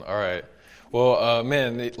All right. Well,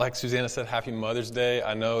 man, like Susanna said, Happy Mother's Day.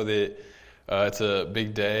 I know that it's a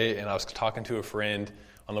big day, and I was talking to a friend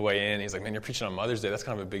on the way in. He's like, man, you're preaching on Mother's Day. That's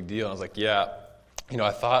kind of a big deal. And I was like, yeah.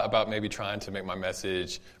 I thought about maybe trying to make my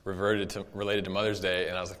message related to Mother's Day,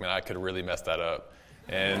 and I was like, man, I could really mess that up.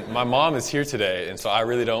 And my mom is here today, and so I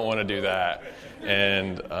really don't want to do that.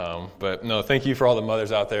 And but no, thank you for all the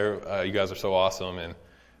mothers out there. You guys are so awesome, and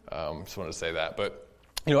just wanted to say that. But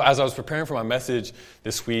as I was preparing for my message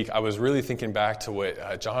this week, I was really thinking back to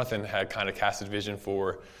what Jonathan had kind of casted vision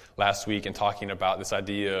for last week and talking about this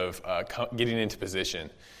idea of getting into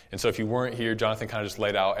position. And so if you weren't here, Jonathan kind of just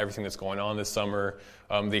laid out everything that's going on this summer,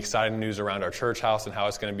 the exciting news around our church house and how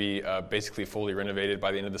it's going to be basically fully renovated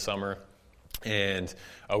by the end of the summer. And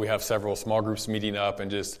we have several small groups meeting up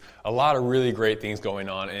and just a lot of really great things going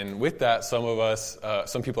on. And with that,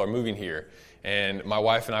 some people are moving here. And my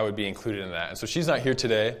wife and I would be included in that. And so she's not here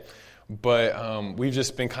today, but we've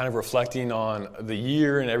just been kind of reflecting on the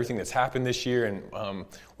year and everything that's happened this year. And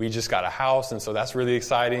we just got a house, and so that's really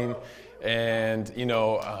exciting. And,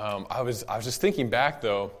 I was just thinking back,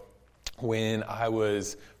 though, when I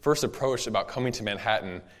was first approached about coming to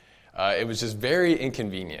Manhattan, it was just very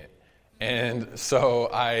inconvenient. And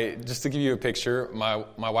so just to give you a picture, my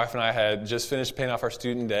wife and I had just finished paying off our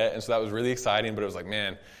student debt, and so that was really exciting, but it was like,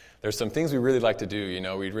 man, there's some things we really like to do.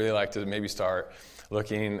 We'd really like to maybe start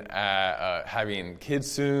looking at having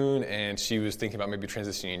kids soon, and she was thinking about maybe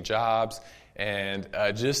transitioning jobs. And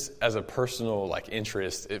just as a personal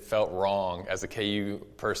interest, it felt wrong as a KU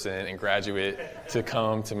person and graduate to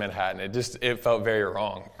come to Manhattan. It felt very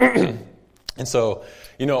wrong. And so,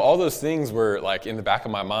 all those things were in the back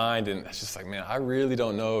of my mind, and it's just like, man, I really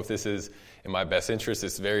don't know if this is in my best interest.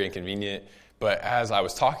 It's very inconvenient. But as I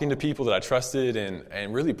was talking to people that I trusted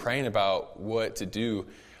and really praying about what to do,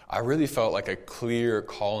 I really felt like a clear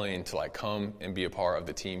calling to come and be a part of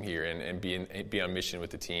the team here and be on mission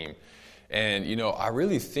with the team. And, I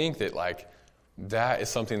really think that that is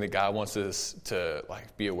something that God wants us to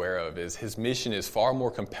be aware of, is his mission is far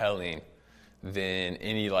more compelling than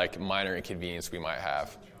any minor inconvenience we might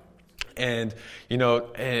have. And,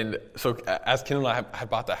 and so as Kendall and I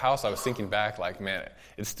had bought the house, I was thinking back, man,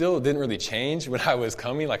 it still didn't really change when I was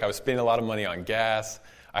coming. I was spending a lot of money on gas.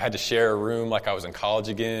 I had to share a room like I was in college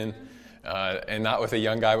again, and not with a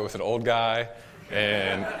young guy, but with an old guy.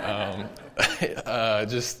 And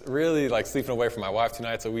just really sleeping away from my wife 2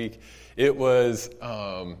 nights a week. It was,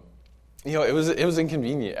 it was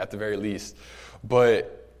inconvenient at the very least.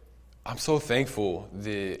 But I'm so thankful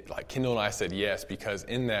that Kendall and I said yes, because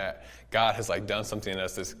in that, God has done something in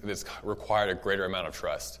us that's required a greater amount of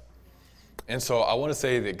trust. And so I want to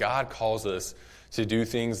say that God calls us to do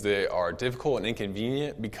things that are difficult and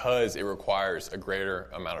inconvenient because it requires a greater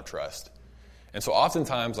amount of trust. And so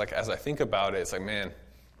oftentimes, as I think about it, it's man,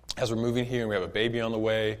 as we're moving here and we have a baby on the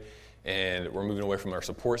way and we're moving away from our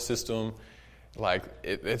support system,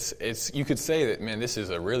 it's you could say that, man, this is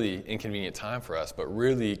a really inconvenient time for us, but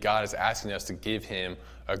really God is asking us to give him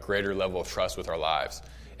a greater level of trust with our lives.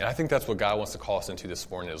 And I think that's what God wants to call us into this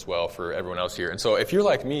morning as well for everyone else here. And so if you're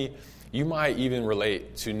like me, you might even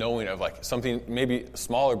relate to knowing of something maybe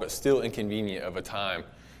smaller but still inconvenient of a time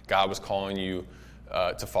God was calling you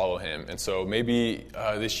to follow him. And so maybe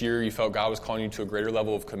this year you felt God was calling you to a greater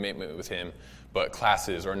level of commitment with him, but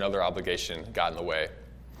classes or another obligation got in the way.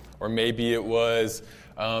 Or maybe it was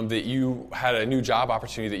that you had a new job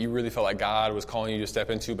opportunity that you really felt like God was calling you to step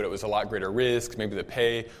into, but it was a lot greater risk. Maybe the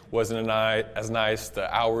pay wasn't as nice,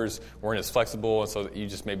 the hours weren't as flexible, and so you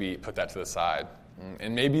just maybe put that to the side.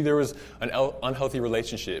 And maybe there was an unhealthy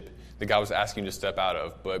relationship that God was asking you to step out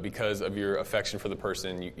of, but because of your affection for the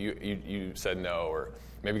person, you said no. Or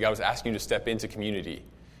maybe God was asking you to step into community,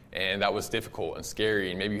 and that was difficult and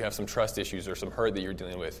scary, and maybe you have some trust issues or some hurt that you're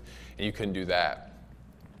dealing with, and you couldn't do that.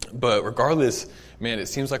 But regardless, man, it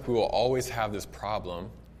seems like we will always have this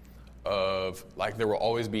problem of, there will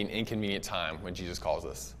always be an inconvenient time when Jesus calls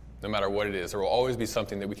us. No matter what it is, there will always be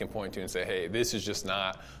something that we can point to and say, hey, this is just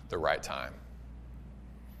not the right time.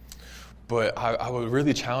 But I would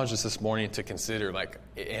really challenge us this morning to consider,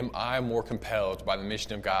 am I more compelled by the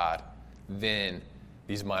mission of God than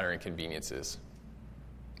these minor inconveniences?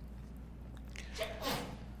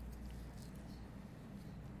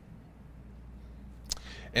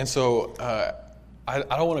 And so I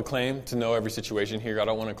don't want to claim to know every situation here. I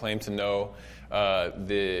don't want to claim to know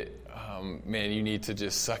that, man, you need to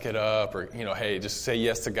just suck it up or, hey, just say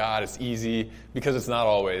yes to God. It's easy, because it's not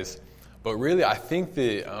always. But really, I think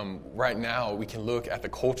that right now we can look at the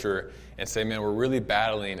culture and say, man, we're really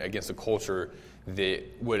battling against a culture that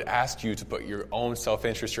would ask you to put your own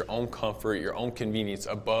self-interest, your own comfort, your own convenience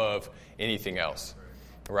above anything else.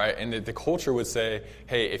 right? And the culture would say,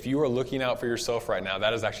 hey, if you are looking out for yourself right now,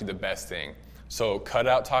 that is actually the best thing. So cut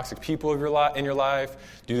out toxic people in your life.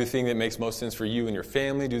 Do the thing that makes most sense for you and your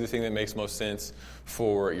family. Do the thing that makes most sense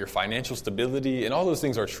for your financial stability. And all those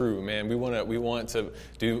things are true, man. We want to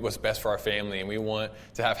do what's best for our family, and we want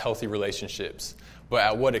to have healthy relationships. But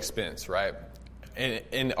at what expense, right?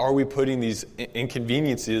 And are we putting these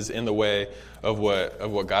inconveniences in the way of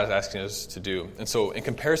what God is asking us to do? And so, in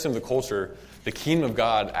comparison to the culture, the kingdom of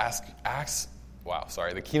God asks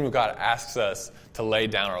us to lay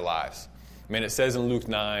down our lives. Man, it says in Luke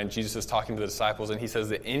 9, Jesus is talking to the disciples, and he says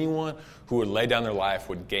that anyone who would lay down their life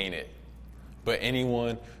would gain it, but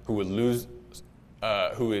anyone who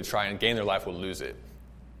would try and gain their life will lose it.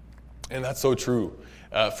 And that's so true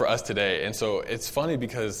for us today. And so it's funny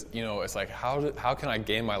because, it's like, how can I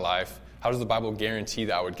gain my life? How does the Bible guarantee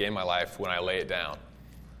that I would gain my life when I lay it down?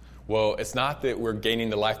 Well, it's not that we're gaining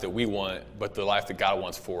the life that we want, but the life that God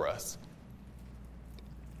wants for us.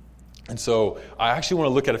 And so I actually want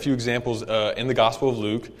to look at a few examples in the Gospel of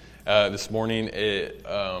Luke this morning.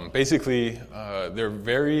 They're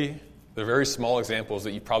very small examples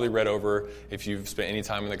that you probably read over if you've spent any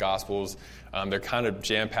time in the Gospels. They're kind of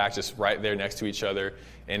jam-packed, just right there next to each other.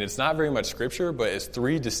 And it's not very much scripture, but it's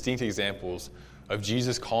three distinct examples of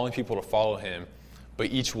Jesus calling people to follow him. But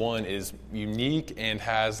each one is unique and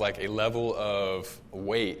has like a level of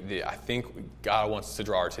weight that I think God wants to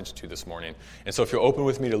draw our attention to this morning. And so if you'll open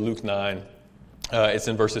with me to Luke 9, it's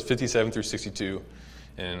in verses 57 through 62,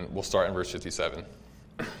 and we'll start in verse 57.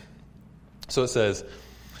 So it says,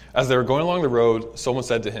 as they were going along the road, someone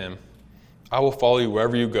said to him, I will follow you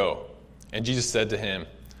wherever you go. And Jesus said to him,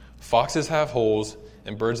 foxes have holes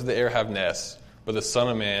and birds of the air have nests, but the Son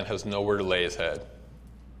of Man has nowhere to lay his head.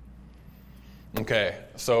 Okay,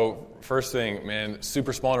 so first thing, man,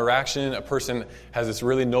 super small interaction. A person has this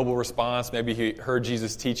really noble response. Maybe he heard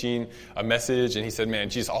Jesus teaching a message, and he said, man,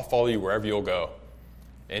 Jesus, I'll follow you wherever you'll go.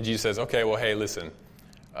 And Jesus says, okay, well, hey, listen,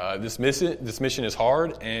 this mission is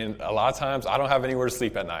hard, and a lot of times I don't have anywhere to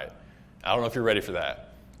sleep at night. I don't know if you're ready for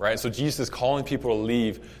that, right? So Jesus is calling people to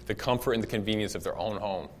leave the comfort and the convenience of their own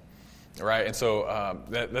home, right? And so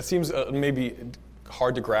that seems maybe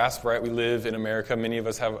hard to grasp, right? We live in America. Many of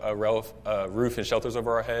us have a roof and shelters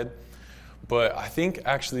over our head. But I think it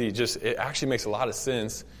actually makes a lot of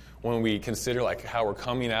sense when we consider like how we're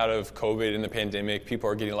coming out of COVID and the pandemic. People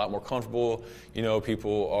are getting a lot more comfortable.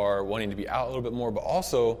 People are wanting to be out a little bit more. But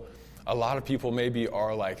also, a lot of people maybe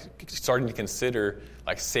are like starting to consider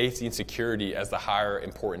like safety and security as the higher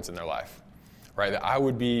importance in their life, right? That I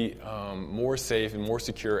would be more safe and more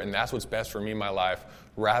secure, and that's what's best for me in my life,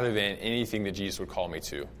 rather than anything that Jesus would call me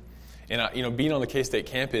to. And being on the K-State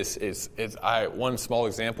campus one small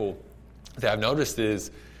example that I've noticed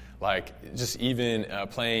is like just even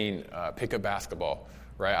playing pickup basketball,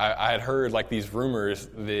 right? I had heard like these rumors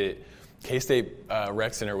that K-State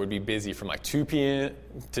Rec Center would be busy from like 2 p.m.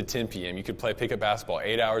 to 10 p.m. You could play pickup basketball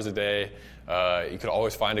 8 hours a day. You could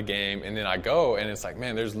always find a game. And then I go, and it's like,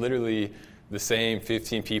 man, there's literally the same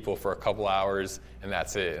 15 people for a couple hours, and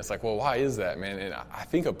that's it. It's like, well, why is that, man? And I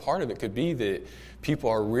think a part of it could be that people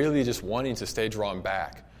are really just wanting to stay drawn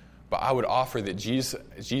back. But I would offer that Jesus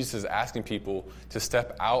is asking people to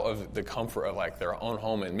step out of the comfort of like their own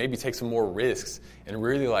home and maybe take some more risks and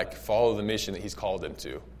really like follow the mission that he's called them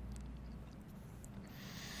to.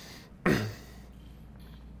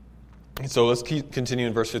 So let's continue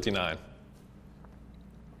in verse 59.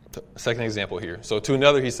 Second example here. So to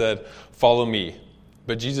another he said, follow me.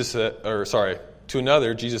 To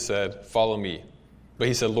another Jesus said, follow me. But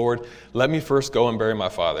he said, Lord, let me first go and bury my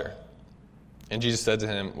father. And Jesus said to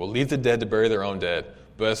him, well, leave the dead to bury their own dead.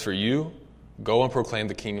 But as for you, go and proclaim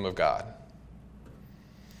the kingdom of God.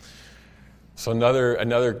 So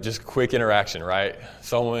another just quick interaction, right?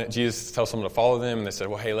 Jesus tells someone to follow them, and they said,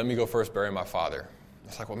 well, hey, let me go first bury my father.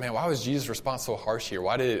 It's like, well, man, why was Jesus' response so harsh here?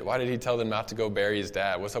 Why did he tell them not to go bury his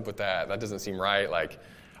dad? What's up with that? That doesn't seem right. Like,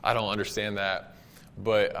 I don't understand that.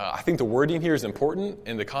 But I think the wording here is important,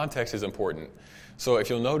 and the context is important. So if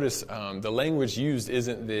you'll notice, the language used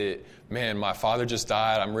isn't that, man, my father just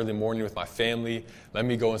died. I'm really mourning with my family. Let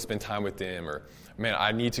me go and spend time with them. Or, man,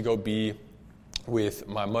 I need to go be with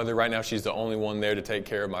my mother right now. She's the only one there to take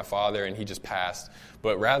care of my father, and he just passed.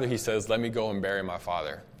 But rather he says, let me go and bury my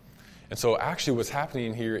father. And so actually what's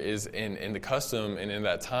happening here is in the custom and in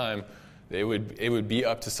that time, it would be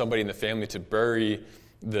up to somebody in the family to bury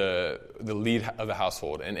the lead of the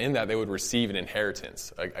household. And in that, they would receive an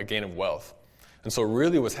inheritance, a gain of wealth. And so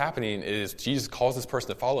really what's happening is Jesus calls this person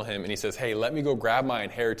to follow him, and he says, hey, let me go grab my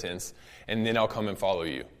inheritance, and then I'll come and follow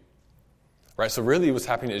you. Right? So really what's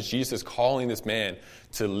happening is Jesus is calling this man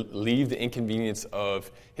to leave the inconvenience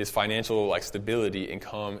of his financial stability and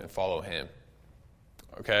come and follow him.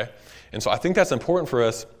 Okay? And so I think that's important for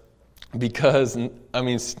us because,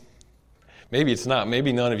 maybe it's not.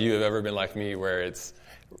 Maybe none of you have ever been like me where it's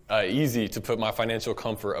easy to put my financial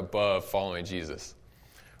comfort above following Jesus.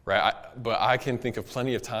 Right? But I can think of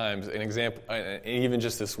plenty of times, an example, and even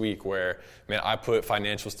just this week, where, I put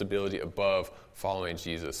financial stability above following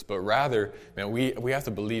Jesus. But rather, we have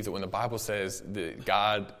to believe that when the Bible says that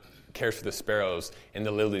God cares for the sparrows and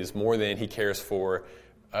the lilies more than he cares for,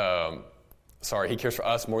 he cares for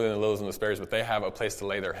us more than the lilies and the sparrows, but they have a place to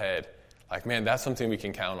lay their head. That's something we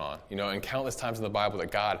can count on. And countless times in the Bible that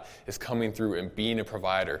God is coming through and being a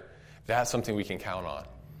provider, that's something we can count on.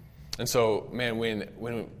 And so, when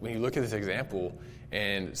you look at this example,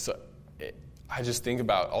 I just think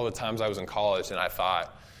about all the times I was in college and I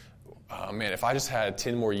thought, if I just had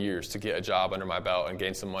 10 more years to get a job under my belt and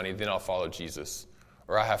gain some money, then I'll follow Jesus.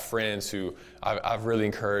 Or I have friends who I've really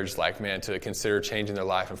encouraged, to consider changing their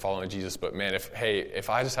life and following Jesus. But if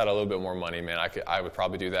I just had a little bit more money, I would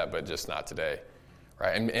probably do that, but just not today,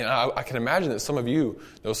 right? And I can imagine that some of you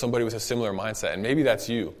know somebody with a similar mindset, and maybe that's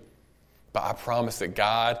you. But I promise that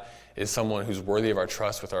God is someone who's worthy of our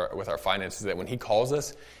trust with our finances, that when he calls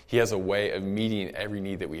us, he has a way of meeting every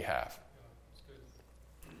need that we have.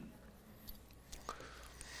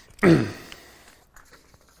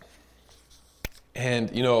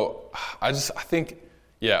 And, I think,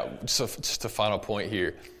 just a final point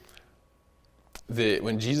here, that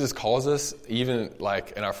when Jesus calls us, even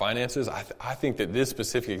in our finances, I think that this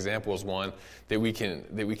specific example is one that we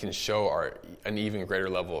can show an even greater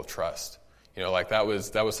level of trust. That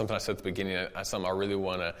was something I said at the beginning. Something I really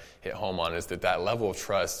want to hit home on is that level of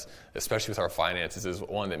trust, especially with our finances, is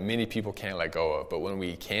one that many people can't let go of. But when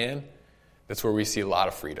we can, that's where we see a lot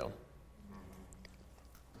of freedom.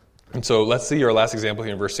 And so let's see our last example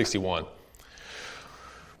here in verse 61.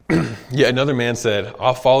 Yet another man said,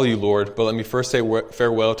 "I'll follow you, Lord, but let me first say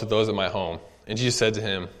farewell to those at my home." And Jesus said to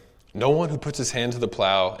him, "No one who puts his hand to the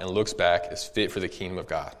plow and looks back is fit for the kingdom of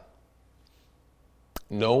God."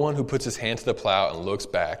 No one who puts his hand to the plow and looks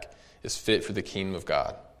back is fit for the kingdom of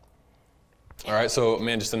God. All right, so,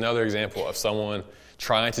 just another example of someone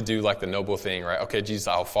trying to do the noble thing, right? Okay, Jesus,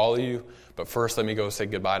 I'll follow you, but first let me go say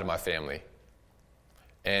goodbye to my family.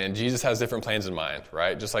 And Jesus has different plans in mind,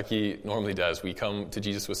 right? Just like he normally does. We come to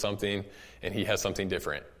Jesus with something, and he has something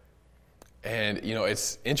different. And,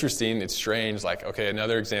 it's interesting, it's strange,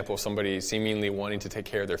 another example of somebody seemingly wanting to take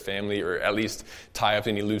care of their family or at least tie up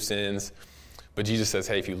any loose ends. But Jesus says,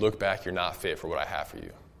 hey, if you look back, you're not fit for what I have for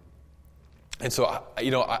you. And so,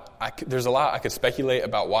 there's a lot I could speculate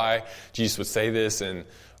about why Jesus would say this and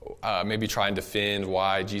maybe try and defend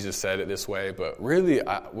why Jesus said it this way. But really,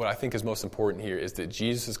 what I think is most important here is that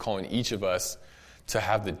Jesus is calling each of us to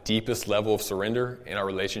have the deepest level of surrender in our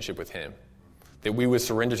relationship with him. That we would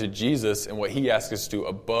surrender to Jesus and what he asks us to do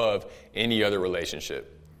above any other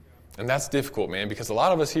relationship. And that's difficult, because a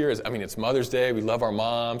lot of us here it's Mother's Day, we love our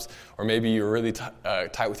moms, or maybe you're really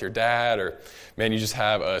tight with your dad, or you just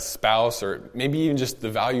have a spouse, or maybe even just the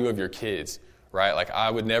value of your kids, right? I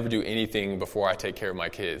would never do anything before I take care of my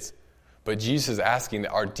kids. But Jesus is asking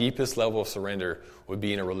that our deepest level of surrender would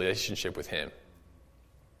be in a relationship with him.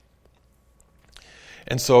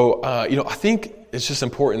 And so, I think it's just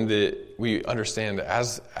important that we understand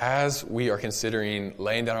that as we are considering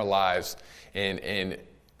laying down our lives and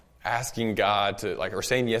asking God to, or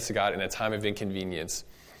saying yes to God in a time of inconvenience,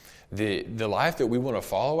 the life that we want to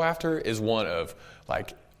follow after is one of,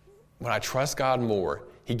 when I trust God more,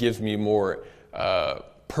 he gives me more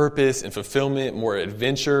purpose and fulfillment, more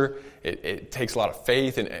adventure. It takes a lot of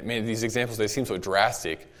faith. And, these examples, they seem so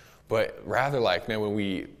drastic. But rather when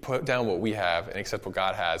we put down what we have and accept what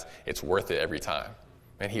God has, it's worth it every time.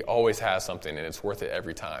 He always has something, and it's worth it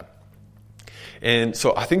every time. And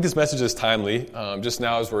so I think this message is timely. Just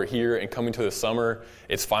now as we're here and coming to the summer,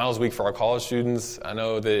 it's finals week for our college students. I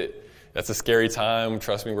know that's a scary time.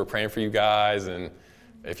 Trust me, we're praying for you guys. And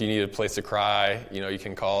if you need a place to cry, you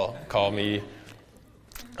can call me.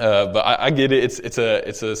 But I get it. It's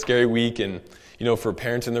a scary week. And, for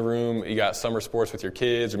parents in the room, you got summer sports with your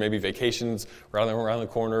kids or maybe vacations around the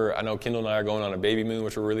corner. I know Kendall and I are going on a baby moon,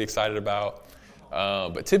 which we're really excited about.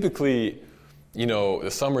 But typically, the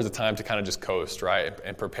summer is a time to kind of just coast, right,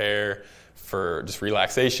 and prepare for just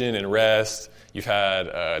relaxation and rest. You've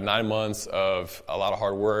had 9 months of a lot of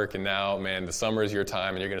hard work, and now, the summer is your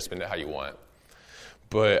time, and you're going to spend it how you want.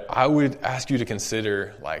 But I would ask you to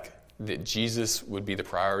consider, that Jesus would be the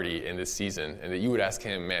priority in this season, and that you would ask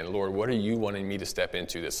him, Lord, what are you wanting me to step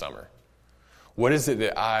into this summer? What is it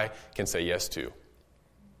that I can say yes to?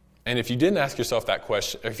 And if you didn't ask yourself that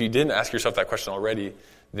question, already,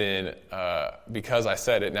 then because I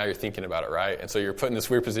said it, now you're thinking about it, right? And so you're put in this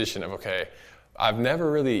weird position of, okay, I've never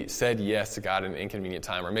really said yes to God in an inconvenient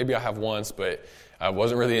time, or maybe I have once, but I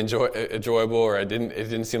wasn't really enjoyable, or it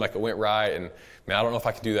didn't seem like it went right, and man, I don't know if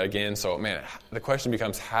I can do that again. So man, the question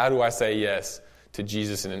becomes, how do I say yes to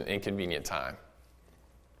Jesus in an inconvenient time?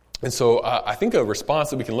 And so I think a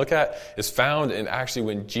response that we can look at is found in actually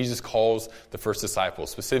when Jesus calls the first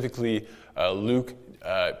disciples, specifically Luke,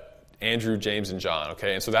 Andrew, James, and John.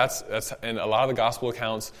 Okay, and so that's in a lot of the gospel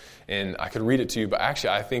accounts, and I could read it to you, but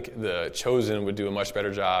actually I think The Chosen would do a much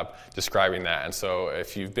better job describing that. And so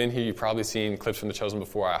if you've been here, you've probably seen clips from The Chosen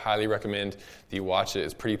before. I highly recommend that you watch it.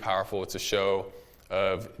 It's pretty powerful. It's a show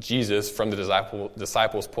of Jesus from the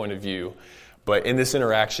disciples' point of view. But in this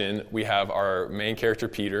interaction, we have our main character,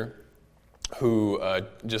 Peter, who,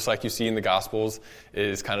 just like you see in the Gospels,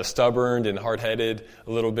 is kind of stubborn and hard-headed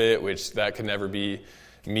a little bit, which that could never be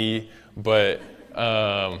me. But,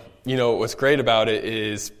 what's great about it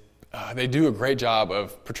is they do a great job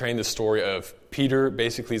of portraying the story of Peter.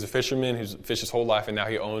 Basically, he's a fisherman who's fished his whole life, and now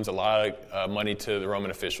he owns a lot of money to the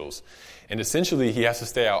Roman officials. And essentially, he has to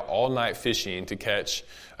stay out all night fishing to catch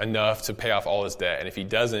enough to pay off all his debt. And if he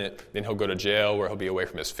doesn't, then he'll go to jail where he'll be away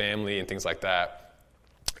from his family and things like that.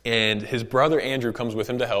 And his brother Andrew comes with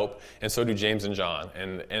him to help, and so do James and John.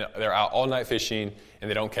 And they're out all night fishing, and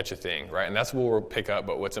they don't catch a thing, right? And that's where we'll pick up.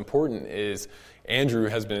 But what's important is Andrew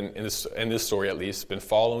has been, in this story at least, been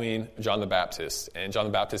following John the Baptist. And John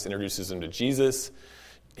the Baptist introduces him to Jesus.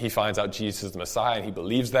 He finds out Jesus is the Messiah, and he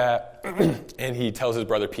believes that. And he tells his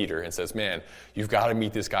brother Peter and says, man, you've got to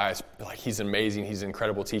meet this guy. Like, he's amazing. He's an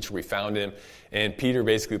incredible teacher. We found him. And Peter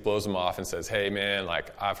basically blows him off and says, hey, man,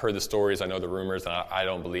 like, I've heard the stories. I know the rumors, and I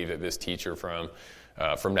don't believe that this teacher from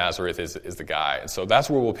Nazareth is the guy. And so that's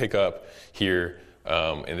where we'll pick up here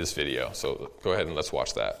in this video. So go ahead and let's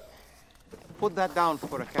watch that. Put that down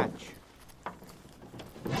for a catch.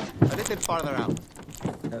 A little farther out.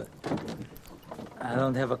 I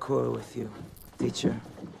don't have a quarrel with you, teacher.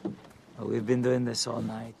 We've been doing this all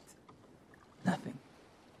night. Nothing.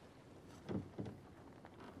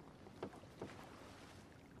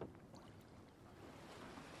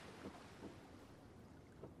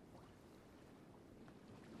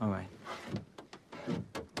 All right.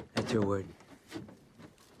 At your word.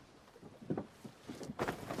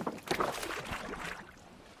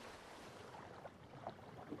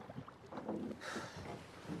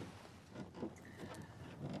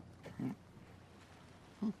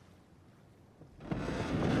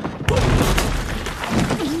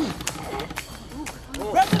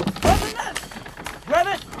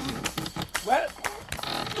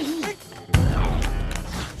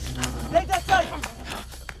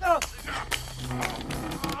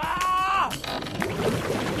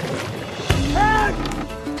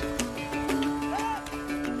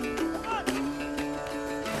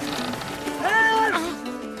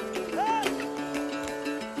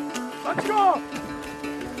 Let's go!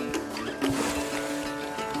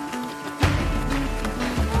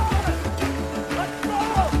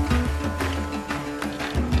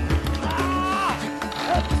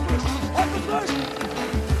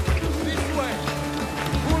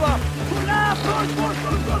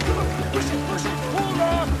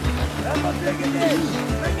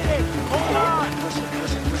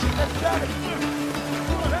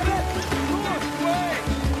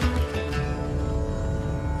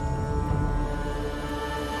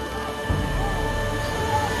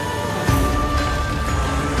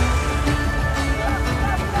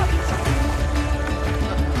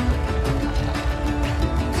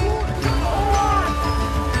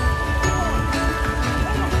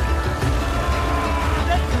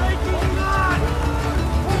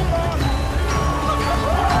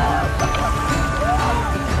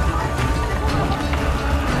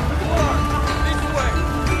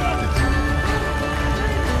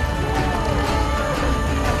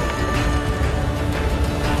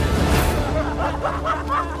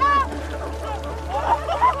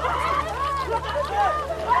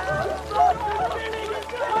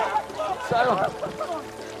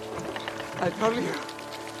 I told you.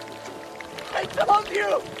 I told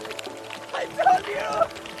you! I told you!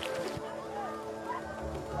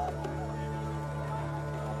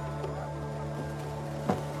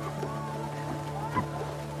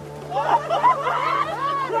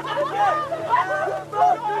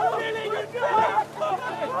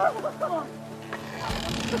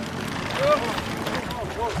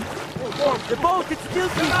 The boat, it's still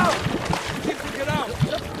Get out! Get out!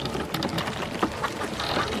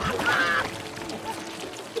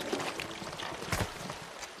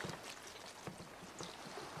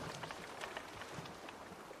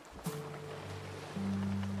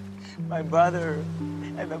 my brother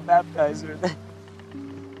and the baptizer.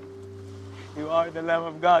 You are the Lamb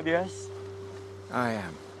of God, yes? I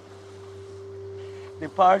am.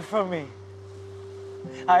 Depart from me.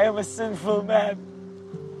 I am a sinful man.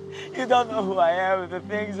 You don't know who I am and the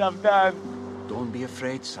things I've done. Don't be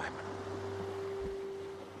afraid, Simon.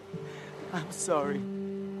 I'm sorry.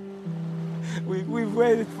 We've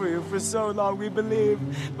waited for you for so long, we believe.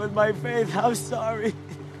 But by faith, I'm sorry.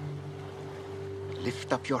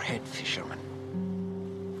 Lift up your head, fisherman.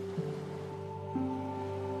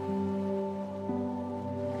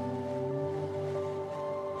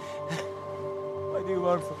 What do you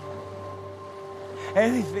want from me?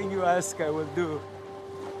 Anything you ask, I will do.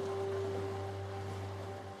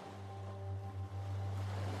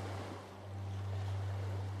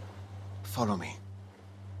 Follow me.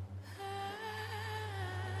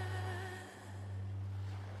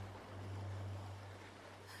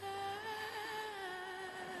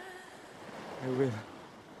 I will.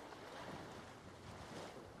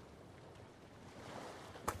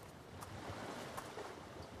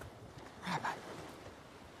 Rabbi.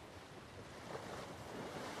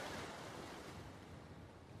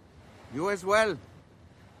 You as well.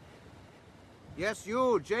 Yes,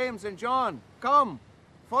 you, James and John. Come,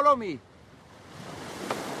 follow me.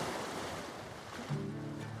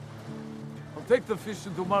 I'll take the fish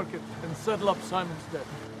into market and settle up Simon's debt.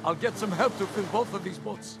 I'll get some help to fill both of these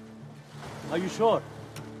boats. Are you sure?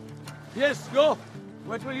 Yes, go.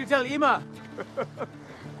 What will you tell Ima?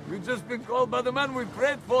 We've just been called by the man we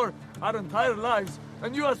prayed for our entire lives.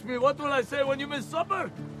 And you ask me, what will I say when you miss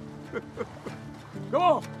supper?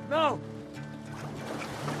 Go, now.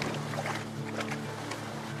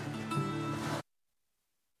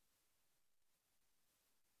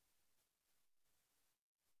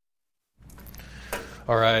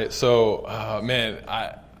 All right, so man,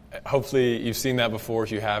 hopefully you've seen that before.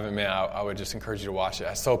 If you haven't, man, I would just encourage you to watch it.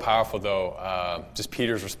 It's so powerful, though, just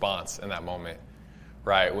Peter's response in that moment,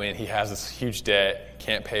 right? When he has this huge debt,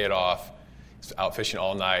 can't pay it off, he's out fishing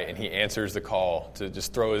all night, and he answers the call to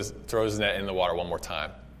just throw his net in the water one more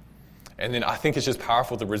time. And then I think it's just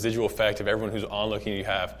powerful, the residual effect of everyone who's onlooking. You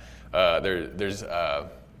have, there's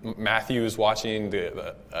Matthew is watching,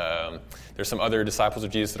 there's some other disciples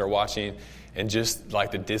of Jesus that are watching, and just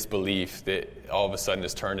like the disbelief that all of a sudden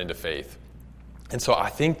is turned into faith. And so I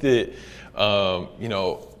think that,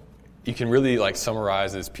 you can really like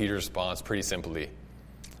summarize this Peter's response pretty simply.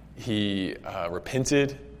 He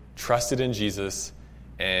repented, trusted in Jesus,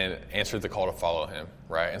 and answered the call to follow him,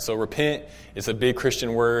 right? And so repent is a big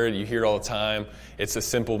Christian word. You hear it all the time. It's a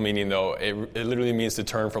simple meaning, though. It literally means to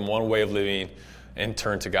turn from one way of living and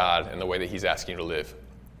turn to God in the way that he's asking you to live,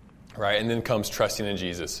 right? And then comes trusting in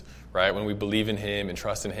Jesus, right? When we believe in him and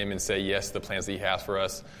trust in him and say yes to the plans that he has for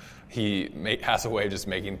us, he has a way of just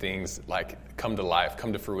making things like come to life,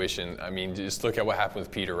 come to fruition. I mean, just look at what happened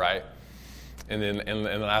with Peter, right? And then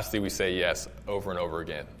and lastly, we say yes over and over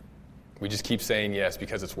again. We just keep saying yes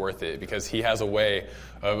because it's worth it, because he has a way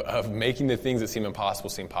of making the things that seem impossible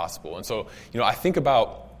seem possible. And so, I think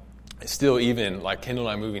about still even like Kendall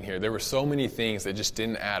and I moving here, there were so many things that just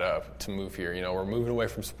didn't add up to move here. We're moving away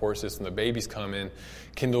from support system. The baby's coming.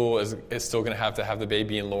 Kendall is still going to have the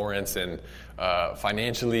baby in Lawrence. And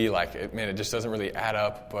financially, it just doesn't really add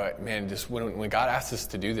up. But, man, just when God asked us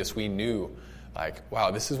to do this, we knew,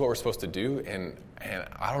 wow, this is what we're supposed to do. And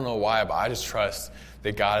I don't know why, but I just trust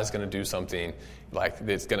that God is going to do something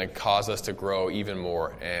that's going to cause us to grow even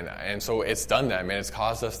more. And so it's done that, man. It's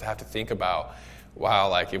caused us to have to think about,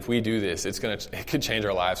 wow, if we do this, it could change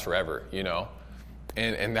our lives forever,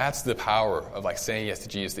 And that's the power of saying yes to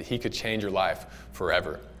Jesus, that he could change your life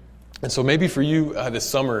forever. And so maybe for you this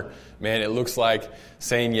summer, man, it looks like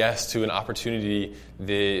saying yes to an opportunity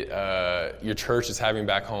that your church is having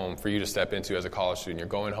back home for you to step into as a college student. You're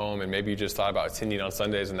going home, and maybe you just thought about attending on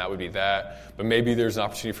Sundays, and that would be that. But maybe there's an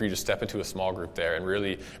opportunity for you to step into a small group there and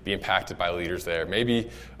really be impacted by leaders there. Maybe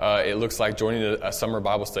it looks like joining a summer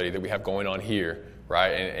Bible study that we have going on here, right?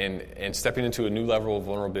 And stepping into a new level of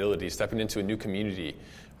vulnerability, stepping into a new community,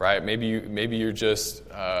 right? Maybe you're just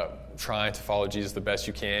trying to follow Jesus the best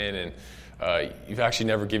you can, and you've actually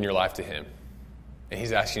never given your life to him. And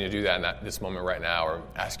he's asking you to do that in this moment right now, or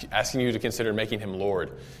asking you to consider making him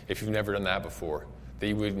Lord if you've never done that before, that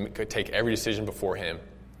you would take every decision before him.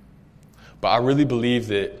 But I really believe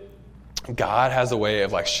that God has a way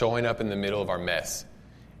of showing up in the middle of our mess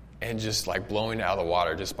and just blowing it out of the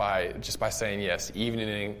water just by saying yes, even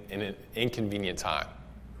in an inconvenient time.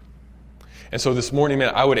 And so this morning,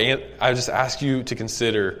 man, I would just ask you to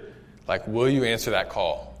consider, will you answer that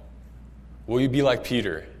call? Will you be like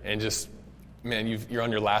Peter and just man, you're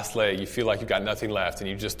on your last leg. You feel like you've got nothing left, and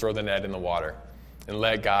you just throw the net in the water and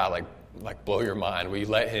let God like blow your mind. Will you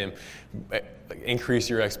let him increase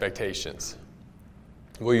your expectations?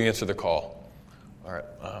 Will you answer the call? All right,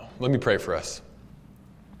 let me pray for us.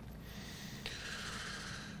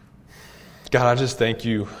 God, I just thank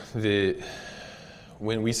you that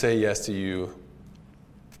when we say yes to you,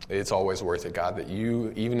 it's always worth it, God, that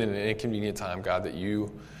you, even in an inconvenient time, God, that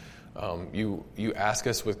you ask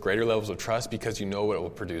us with greater levels of trust because you know what it will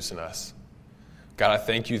produce in us. God, I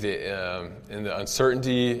thank you that in the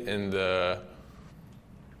uncertainty and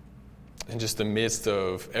just the midst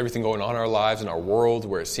of everything going on in our lives and our world,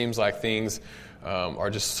 where it seems like things are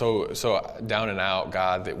just so down and out,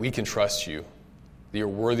 God, that we can trust you. That you're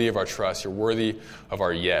worthy of our trust. You're worthy of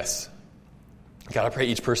our yes. God, I pray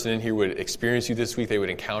each person in here would experience you this week. They would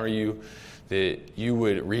encounter you, that you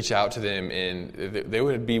would reach out to them, and they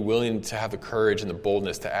would be willing to have the courage and the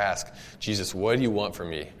boldness to ask, Jesus, what do you want from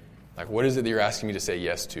me? Like, what is it that you're asking me to say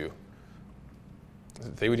yes to?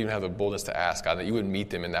 They would even have the boldness to ask, God, that you would meet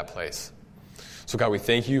them in that place. So, God, we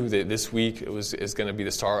thank you that this week is going to be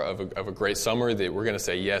the start of a great summer, that we're going to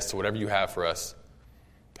say yes to whatever you have for us.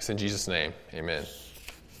 It's in Jesus' name. Amen.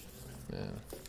 Amen.